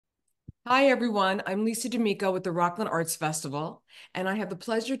Hi, everyone. I'm Lisa D'Amico with the Rockland Arts Festival, and I have the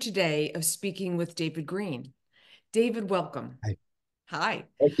pleasure today of speaking with David Greene. David, welcome. Hi. Hi.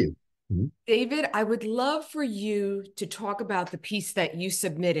 Thank you. Mhm. David, I would love for you to talk about the piece that you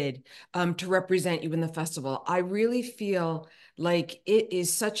submitted to represent you in the festival. I really feel like it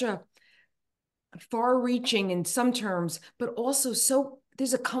is such a far-reaching in some terms, but also so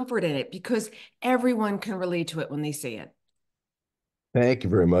there's a comfort in it because everyone can relate to it when they see it. Thank you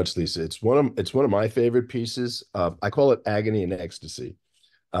very much, Lisa. It's one of my favorite pieces. I call it Agony and Ecstasy.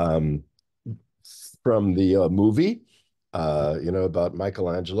 Um, from the movie, about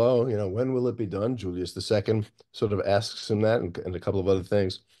Michelangelo. When will it be done? Julius II sort of asks him that, and a couple of other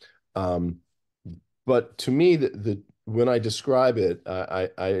things. Um, but to me, the when I describe it,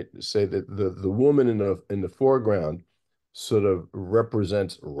 I say that the woman in the foreground sort of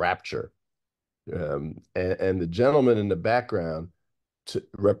represents rapture, and the gentleman in the background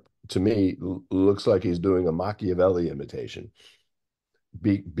to me looks like he's doing a Machiavelli imitation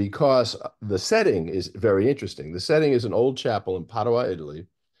because the setting is very interesting. The setting is an old chapel in Padua, Italy.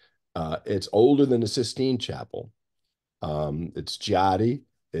 It's older than the Sistine Chapel. It's Giadi.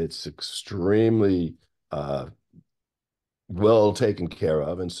 It's extremely uh, well taken care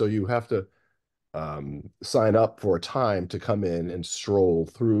of, and so you have to sign up for a time to come in and stroll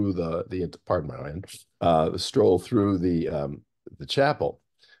through the pardon my language, stroll through the chapel.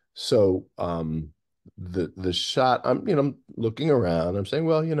 So the shot, I'm looking around. I'm saying,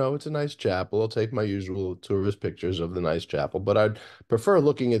 well, it's a nice chapel. I'll take my usual tourist pictures of the nice chapel, but I'd prefer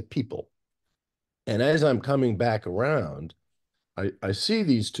looking at people. And as I'm coming back around, I see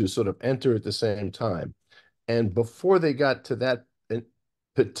these two sort of enter at the same time. And before they got to that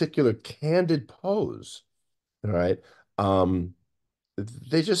particular candid pose, all right, um,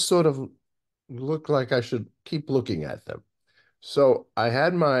 they just sort of look like I should keep looking at them. So I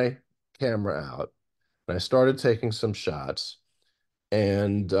had my camera out and I started taking some shots.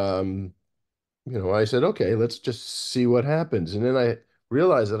 And I said, okay, let's just see what happens. And then I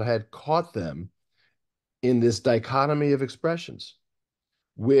realized that I had caught them in this dichotomy of expressions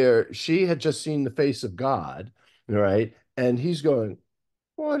where she had just seen the face of God, right? And he's going,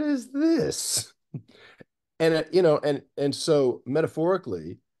 what is this? And and so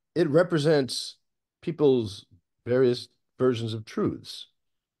metaphorically, it represents people's various versions of truths,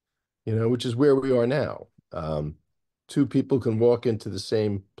 which is where we are now. Two people can walk into the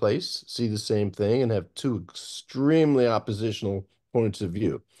same place, see the same thing, and have two extremely oppositional points of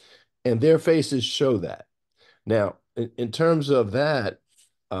view. And their faces show that. Now, in terms of that,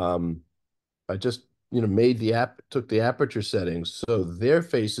 um, I just, made took the aperture settings so their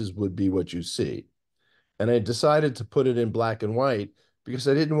faces would be what you see. And I decided to put it in black and white because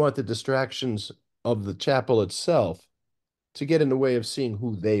I didn't want the distractions of the chapel itself to get in the way of seeing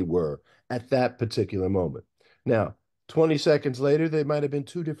who they were at that particular moment. Now, 20 seconds later, they might have been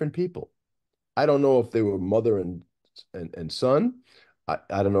two different people. I don't know if they were mother and son.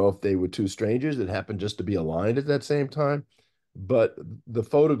 I don't know if they were two strangers that happened just to be aligned at that same time. But the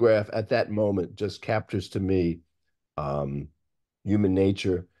photograph at that moment just captures to me um, human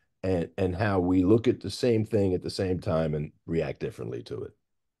nature and how we look at the same thing at the same time and react differently to it.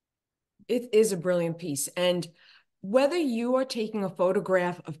 It is a brilliant piece. And whether you are taking a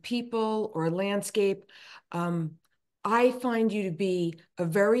photograph of people or landscape, um, I find you to be a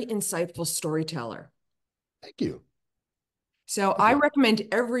very insightful storyteller. Thank you. So Thank I you. recommend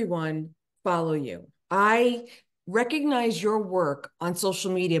everyone follow you. I recognize your work on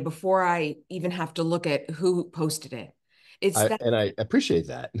social media before I even have to look at who posted it. It's that I appreciate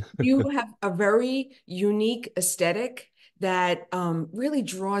that. you have a very unique aesthetic that really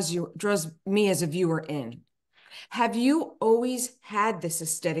draws me as a viewer in. Have you always had this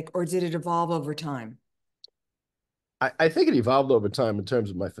aesthetic or did it evolve over time? I think it evolved over time in terms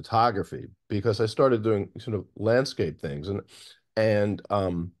of my photography because I started doing sort of landscape things and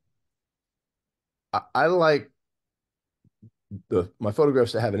I like the my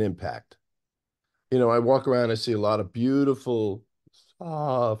photographs to have an impact. I walk around, I see a lot of beautiful,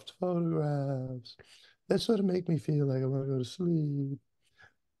 soft photographs that sort of make me feel like I want to go to sleep.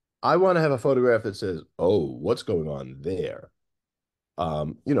 I want to have a photograph that says, "Oh, what's going on there?"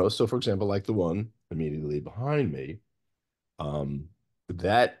 So for example, like the one immediately behind me, um,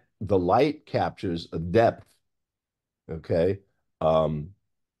 that the light captures a depth, okay, um,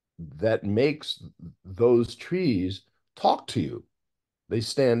 that makes those trees talk to you. They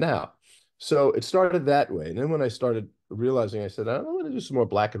stand out. So it started that way. And then when I started realizing, I said, I want to do some more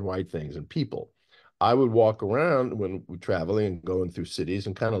black and white things and people. I would walk around when we're traveling and going through cities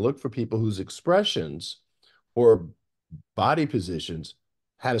and kind of look for people whose expressions or body positions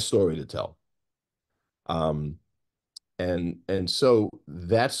had a story to tell. Um, and so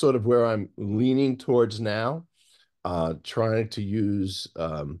that's sort of where I'm leaning towards now, trying to use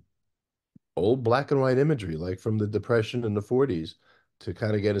old black and white imagery, like from the Depression in the 40s, to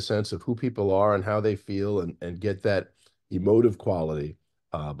kind of get a sense of who people are and how they feel, and get that emotive quality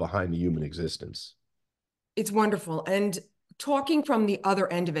behind the human existence. It's wonderful. And talking from the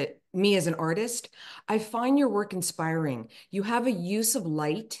other end of it, me as an artist, I find your work inspiring. You have a use of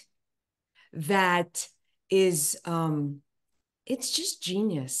light that is it's just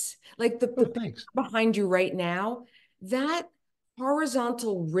genius. Like Oh, the picture thanks. behind you right now, that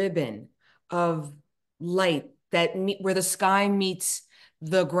horizontal ribbon of light that where the sky meets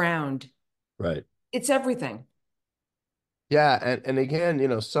the ground, Right. it's everything. Yeah, and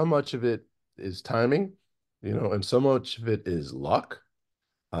again, so much of it is timing, and so much of it is luck.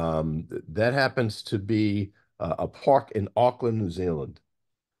 That happens to be a park in Auckland, New Zealand.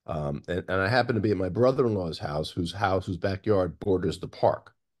 And I happened to be at my brother-in-law's whose backyard borders the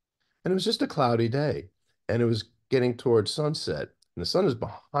park. And it was just a cloudy day. And it was getting towards sunset. And the sun is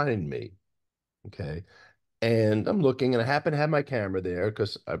behind me. Okay. And I'm looking, and I happen to have my camera there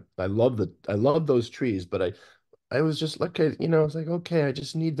because I love those trees, but I was just like, okay, I was like, okay, I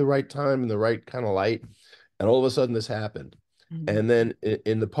just need the right time and the right kind of light. And all of a sudden this happened. Mhm. And then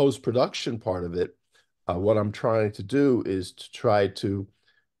in the post-production part of it, what I'm trying to do is to try to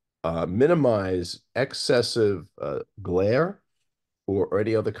minimize excessive glare, or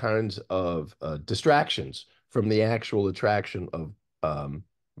any other kinds of distractions from the actual attraction of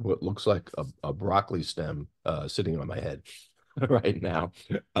what looks like a broccoli stem sitting on my head right now.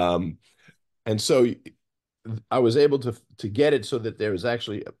 And so I was able to get it so that there is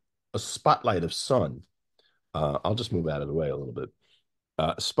actually a spotlight of sun. I'll just move out of the way a little bit.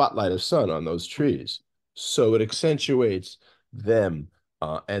 Spotlight of sun on those trees, so it accentuates them,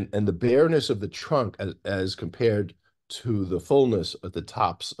 and the bareness of the trunk as compared to the fullness at the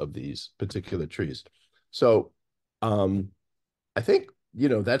tops of these particular trees. So I think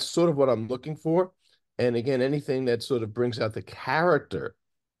that's sort of what I'm looking for. And again, anything that sort of brings out the character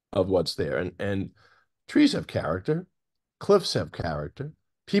of what's there. And trees have character, cliffs have character,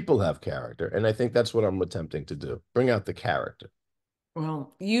 people have character. And I think that's what I'm attempting to do. Bring out the character.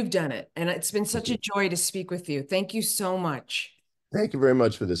 Well, you've done it. And it's been Thank such a you. joy to speak with you. Thank you so much. Thank you very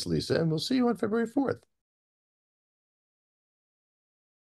much for this, Lisa, and we'll see you on February 4th.